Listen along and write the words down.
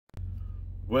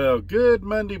Well, good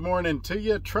Monday morning to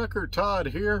you. Trucker Todd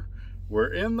here.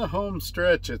 We're in the home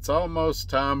stretch. It's almost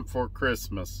time for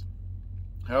Christmas.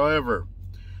 However,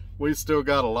 we still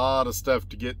got a lot of stuff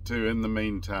to get to in the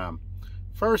meantime.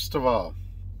 First of all,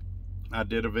 I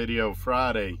did a video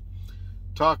Friday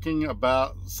talking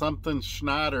about something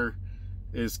Schneider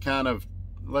is kind of,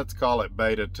 let's call it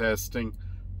beta testing,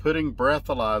 putting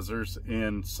breathalyzers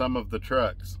in some of the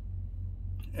trucks.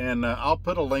 And I'll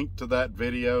put a link to that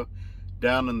video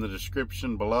down in the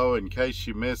description below in case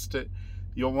you missed it.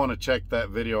 You'll want to check that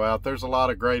video out. There's a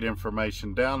lot of great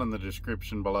information down in the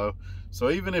description below. So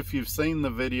even if you've seen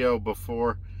the video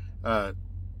before,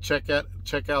 check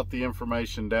out the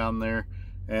information down there,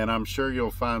 and I'm sure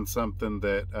you'll find something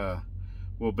that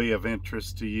will be of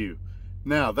interest to you.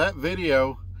 Now, that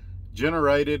video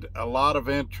generated a lot of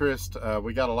interest.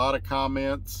 We got a lot of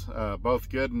comments,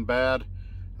 both good and bad,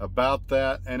 about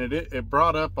that, and it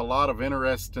brought up a lot of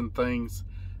interesting things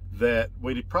that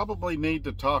we probably need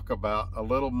to talk about a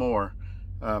little more,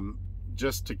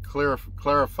 just to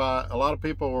clarify. A lot of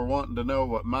people were wanting to know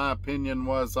what my opinion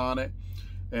was on it,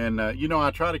 and you know,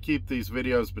 I try to keep these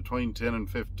videos between 10 and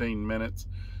 15 minutes,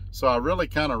 so I really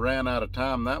kind of ran out of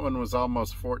time. That one was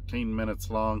almost 14 minutes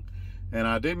long, and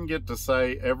I didn't get to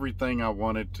say everything I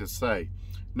wanted to say.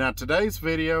 Now, today's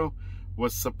video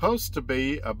was supposed to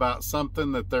be about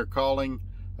something that they're calling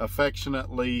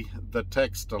affectionately the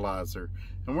textalyzer,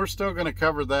 and we're still going to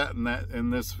cover that in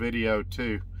this video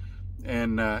too,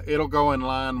 and it'll go in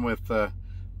line with the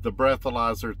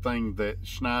breathalyzer thing that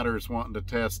Schneider's wanting to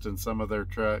test in some of their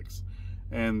trucks,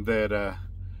 and that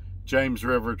James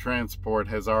River Transport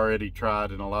has already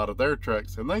tried in a lot of their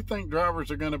trucks, and they think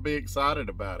drivers are going to be excited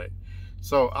about it.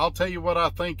 So I'll tell you what I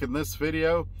think in this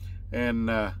video, and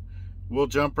we'll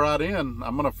jump right in.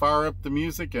 I'm gonna fire up the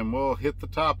music and we'll hit the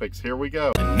topics. Here we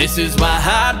go. And this is why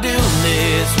I do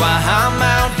this, why I'm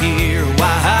out here,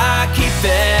 why I keep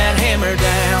that hammer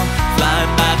down,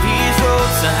 flying by these road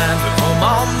signs with home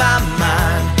on my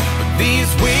mind, with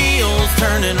these wheels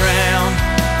turning round,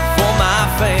 for my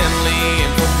family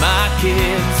and for my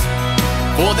kids,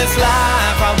 for this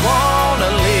life I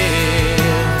wanna live.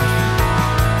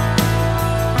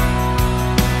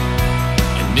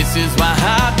 And this is why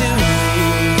I do this.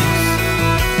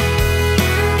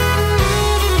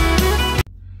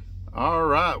 All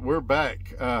right, we're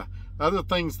back. Other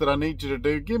things that I need you to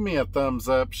do: give me a thumbs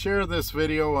up, share this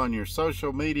video on your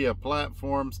social media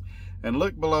platforms, and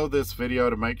look below this video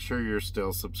to make sure you're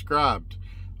still subscribed.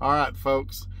 All right,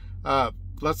 folks,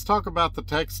 let's talk about the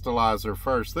textalyzer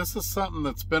first. This is something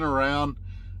that's been around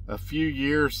a few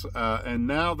years, and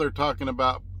now they're talking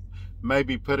about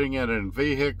maybe putting it in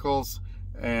vehicles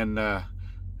and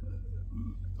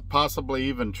possibly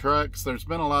even trucks. There's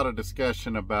been a lot of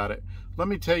discussion about it. Let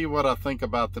me tell you what I think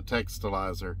about the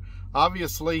textalyzer.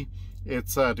 Obviously,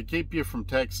 it's to keep you from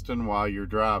texting while you're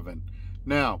driving.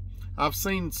 Now, I've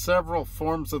seen several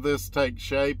forms of this take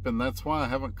shape, and that's why I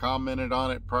haven't commented on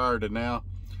it prior to now.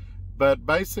 But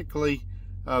basically,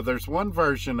 there's one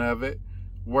version of it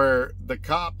where the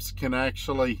cops can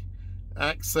actually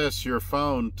access your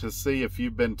phone to see if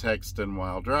you've been texting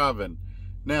while driving.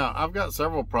 Now, I've got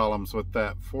several problems with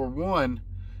that. For one,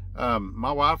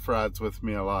 my wife rides with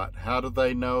me a lot. How do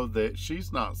they know that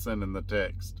she's not sending the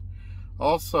text?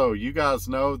 Also, you guys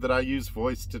know that I use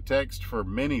voice to text for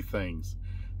many things.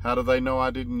 How do they know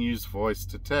I didn't use voice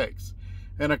to text?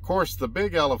 And of course, the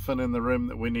big elephant in the room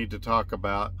that we need to talk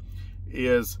about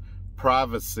is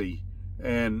privacy.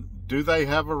 And do they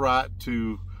have a right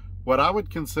to what I would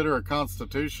consider a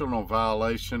constitutional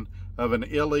violation of an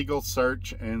illegal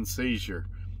search and seizure?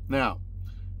 Now,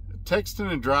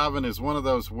 texting and driving is one of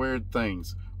those weird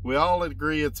things. We all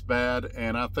agree it's bad,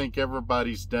 and I think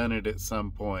everybody's done it at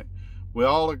some point. We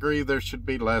all agree there should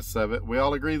be less of it. We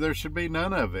all agree there should be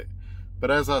none of it.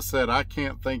 But as I said, I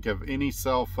can't think of any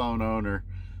cell phone owner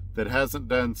that hasn't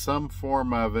done some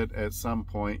form of it at some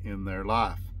point in their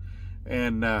life.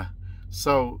 And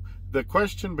so the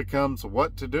question becomes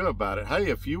what to do about it. Hey,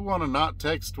 if you want to not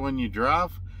text when you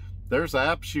drive, there's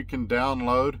apps you can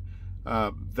download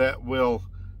that will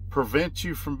prevent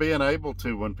you from being able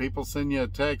to. When people send you a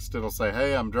text, it'll say,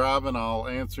 hey, I'm driving, I'll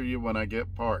answer you when I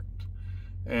get parked.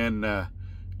 And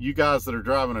you guys that are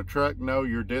driving a truck know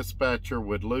your dispatcher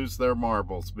would lose their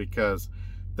marbles, because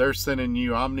they're sending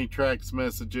you Omnitrax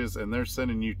messages and they're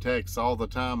sending you texts all the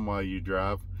time while you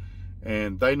drive,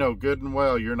 and they know good and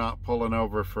well you're not pulling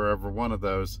over for every one of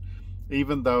those,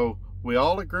 even though we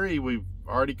all agree, we've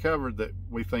already covered that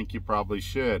we think you probably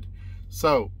should.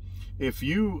 So if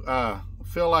you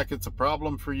feel like it's a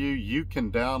problem for you, you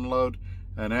can download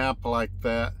an app like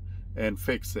that and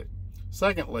fix it.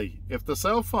 Secondly, if the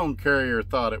cell phone carrier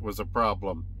thought it was a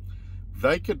problem,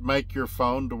 they could make your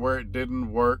phone to where it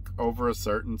didn't work over a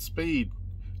certain speed,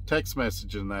 text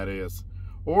messaging that is,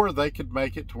 or they could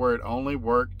make it to where it only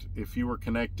worked if you were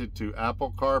connected to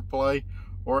Apple CarPlay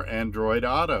or Android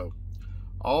Auto.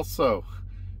 Also,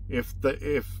 if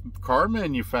car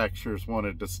manufacturers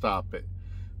wanted to stop it,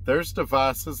 there's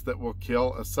devices that will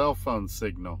kill a cell phone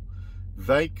signal.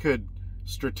 They could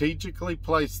strategically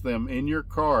place them in your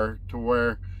car to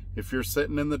where if you're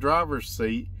sitting in the driver's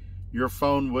seat, your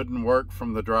phone wouldn't work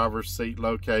from the driver's seat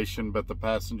location, but the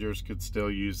passengers could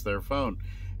still use their phone.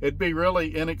 It'd be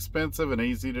really inexpensive and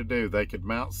easy to do. They could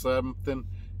mount something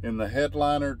in the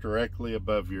headliner directly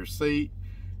above your seat,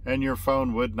 and your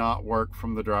phone would not work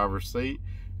from the driver's seat.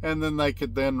 And then they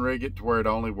could then rig it to where it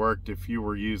only worked if you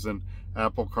were using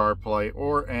Apple CarPlay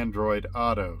or Android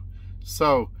Auto.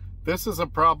 So this is a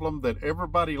problem that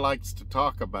everybody likes to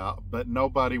talk about, but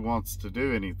nobody wants to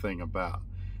do anything about.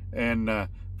 And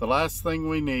the last thing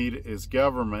we need is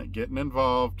government getting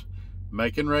involved,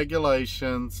 making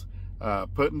regulations,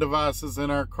 putting devices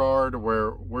in our car to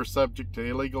where we're subject to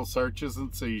illegal searches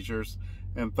and seizures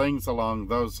and things along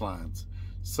those lines.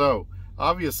 So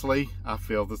obviously I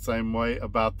feel the same way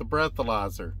about the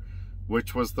breathalyzer,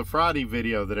 which was the Friday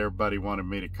video that everybody wanted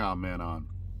me to comment on.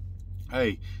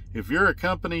 Hey, if you're a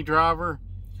company driver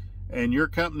and your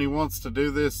company wants to do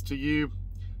this to you,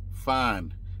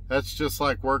 fine. That's just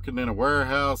like working in a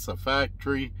warehouse, a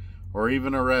factory, or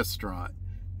even a restaurant.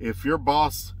 If your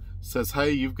boss says,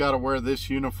 hey, you've got to wear this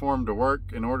uniform to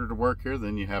work in order to work here,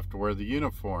 then you have to wear the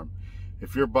uniform.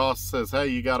 If your boss says, hey,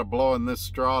 you got to blow in this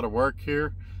straw to work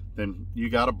here, then you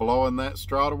got to blow in that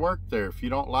straw to work there. If you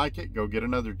don't like it, go get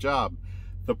another job.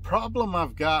 The problem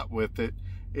I've got with it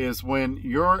is when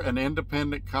you're an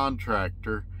independent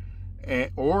contractor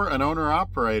or an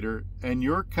owner-operator and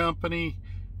your company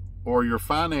or your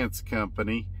finance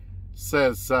company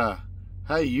says,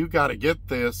 hey, you got to get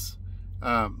this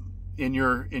in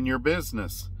your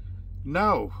business.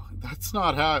 No, that's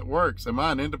not how it works. Am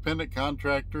I an independent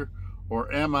contractor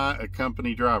or am I a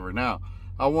company driver? Now,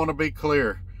 I want to be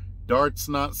clear. DART's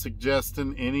not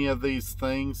suggesting any of these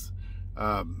things.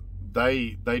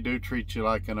 They do treat you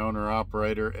like an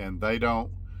owner-operator, and they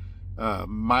don't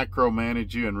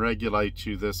micromanage you and regulate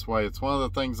you this way. It's one of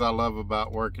the things I love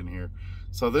about working here.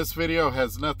 So this video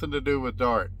has nothing to do with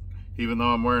DART, even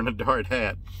though I'm wearing a DART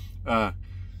hat.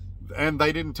 And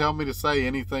they didn't tell me to say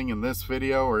anything in this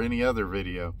video or any other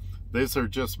video. These are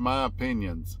just my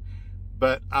opinions.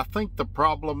 But I think the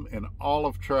problem in all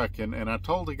of trucking, and I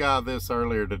told a guy this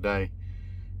earlier today,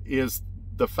 is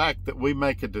the fact that we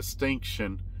make a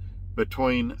distinction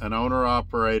between an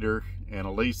owner-operator and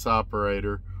a lease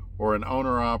operator, or an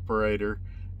owner-operator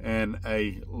and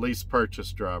a lease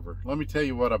purchase driver. Let me tell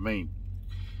you what I mean.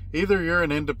 Either you're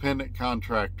an independent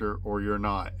contractor or you're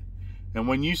not. And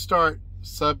when you start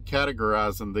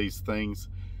subcategorizing these things,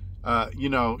 you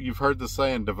know, you've heard the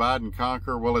saying, divide and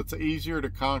conquer. Well, it's easier to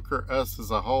conquer us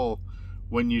as a whole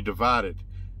when you're divided.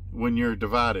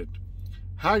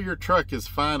 How your truck is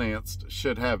financed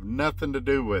should have nothing to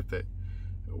do with it.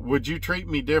 Would you treat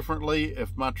me differently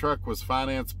if my truck was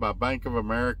financed by Bank of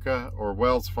America or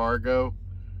Wells Fargo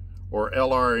or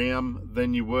LRM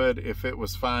than you would if it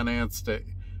was financed at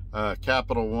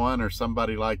Capital One or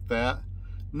somebody like that?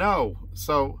 No.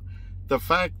 So the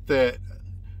fact that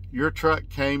your truck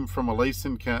came from a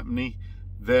leasing company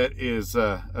that is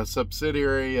a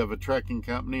subsidiary of a trucking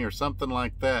company or something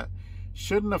like that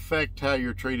shouldn't affect how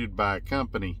you're treated by a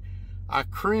company. I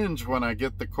cringe when I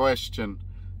get the question,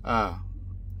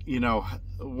 you know,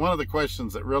 one of the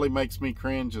questions that really makes me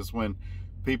cringe is when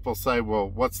people say, well,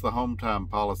 what's the home time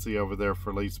policy over there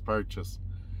for lease purchase?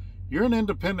 You're an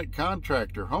independent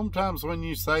contractor. Home time's when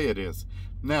you say it is.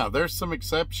 Now, there's some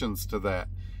exceptions to that.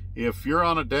 If you're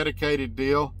on a dedicated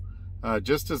deal,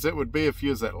 just as it would be if you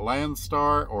was at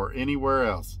Landstar or anywhere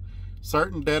else,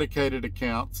 certain dedicated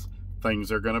accounts,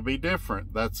 things are going to be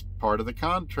different. That's part of the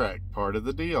contract, part of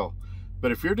the deal.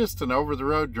 But if you're just an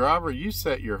over-the-road driver, you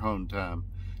set your home time.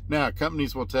 Now,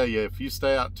 companies will tell you if you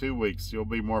stay out 2 weeks, you'll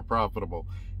be more profitable.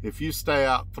 If you stay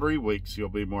out 3 weeks, you'll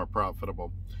be more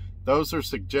profitable. Those are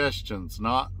suggestions,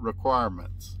 not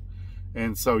requirements.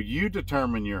 And so you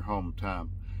determine your home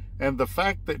time. And the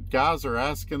fact that guys are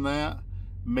asking that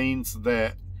means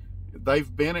that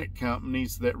they've been at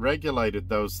companies that regulated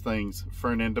those things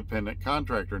for an independent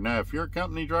contractor. Now, if you're a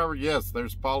company driver, yes,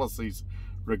 there's policies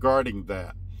regarding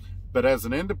that. But as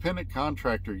an independent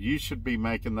contractor, you should be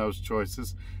making those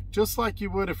choices just like you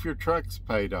would if your truck's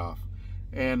paid off.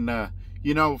 And,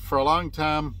 you know, for a long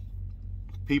time,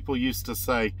 people used to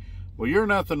say, Well, you're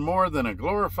nothing more than a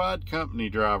glorified company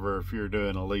driver if you're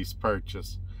doing a lease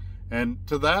purchase. And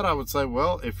to that I would say,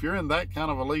 well, if you're in that kind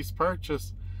of a lease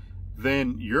purchase,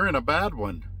 then you're in a bad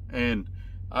one. And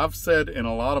I've said in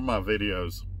a lot of my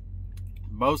videos,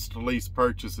 most lease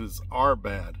purchases are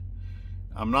bad.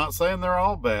 I'm not saying they're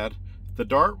all bad. The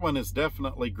Dart one is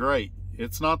definitely great.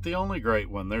 It's not the only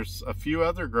great one. There's a few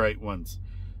other great ones.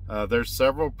 There's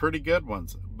several pretty good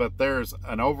ones, but there's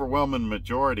an overwhelming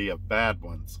majority of bad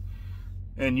ones.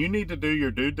 And you need to do your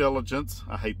due diligence.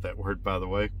 I hate that word, by the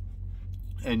way.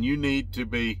 And you need to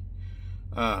be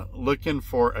looking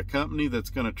for a company that's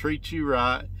going to treat you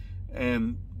right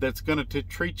and that's going to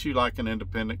treat you like an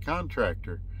independent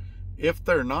contractor. If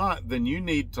they're not, then you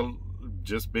need to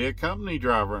just be a company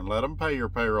driver and let them pay your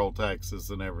payroll taxes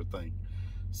and everything.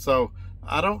 So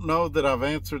I don't know that I've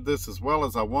answered this as well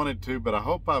as I wanted to, but I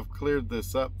hope I've cleared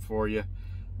this up for you.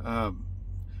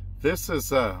 This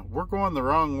is we're going the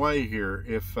wrong way here.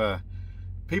 If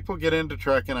people get into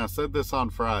trucking, I said this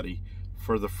on Friday,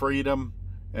 for the freedom,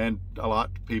 and a lot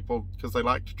of people because they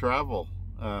like to travel.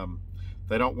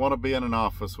 They don't want to be in an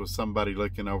office with somebody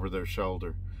looking over their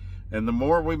shoulder. And the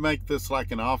more we make this like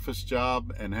an office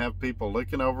job and have people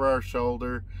looking over our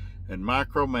shoulder and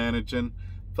micromanaging,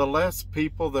 the less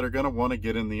people that are going to want to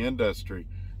get in the industry.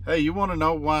 Hey, you want to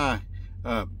know why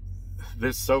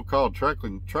this so-called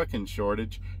trucking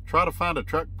shortage? Try to find a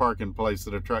truck parking place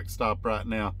at a truck stop right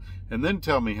now, and then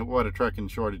tell me what a trucking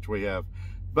shortage we have.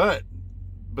 But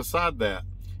beside that,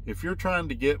 if you're trying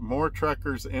to get more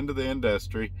truckers into the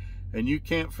industry and you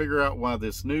can't figure out why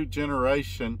this new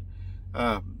generation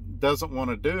doesn't want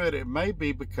to do it, it may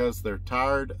be because they're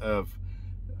tired of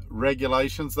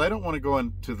regulations. They don't want to go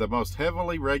into the most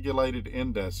heavily regulated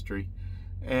industry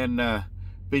and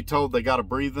be told they got to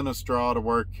breathe in a straw to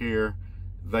work here.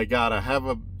 They got to have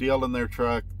a deal in their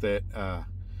truck that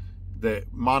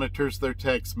that monitors their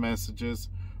text messages,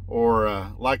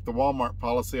 or like the Walmart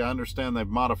policy. I understand they've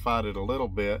modified it a little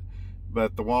bit,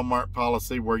 but the Walmart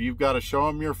policy where you've got to show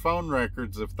them your phone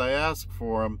records if they ask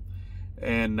for them,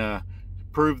 and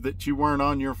prove that you weren't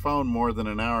on your phone more than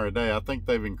an hour a day. I think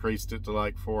they've increased it to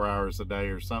like 4 hours a day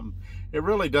or something. It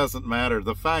really doesn't matter.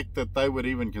 The fact that they would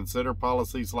even consider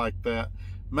policies like that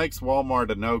makes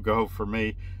Walmart a no-go for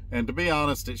me. And to be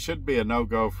honest, it should be a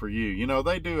no-go for you. You know,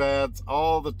 they do ads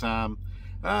all the time.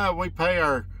 We pay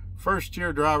our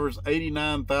first-year drivers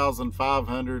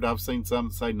 $89,500. I've seen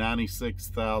some say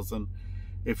 $96,000.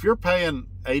 If you're paying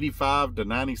 $85,000 to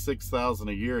 $96,000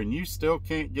 a year and you still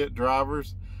can't get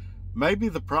drivers, maybe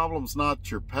the problem's not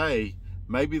your pay.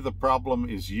 Maybe the problem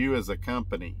is you as a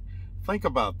company. Think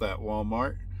about that,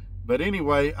 Walmart. But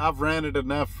anyway, I've ranted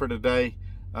enough for today.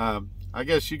 I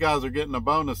guess you guys are getting a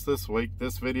bonus this week.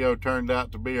 This video turned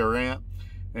out to be a rant,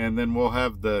 and then we'll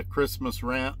have the Christmas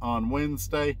rant on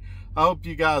Wednesday. I hope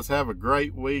you guys have a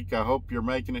great week. I hope you're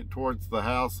making it towards the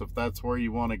house if that's where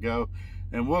you want to go.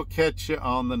 And we'll catch you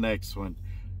on the next one.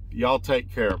 Y'all take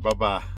care. Bye-bye.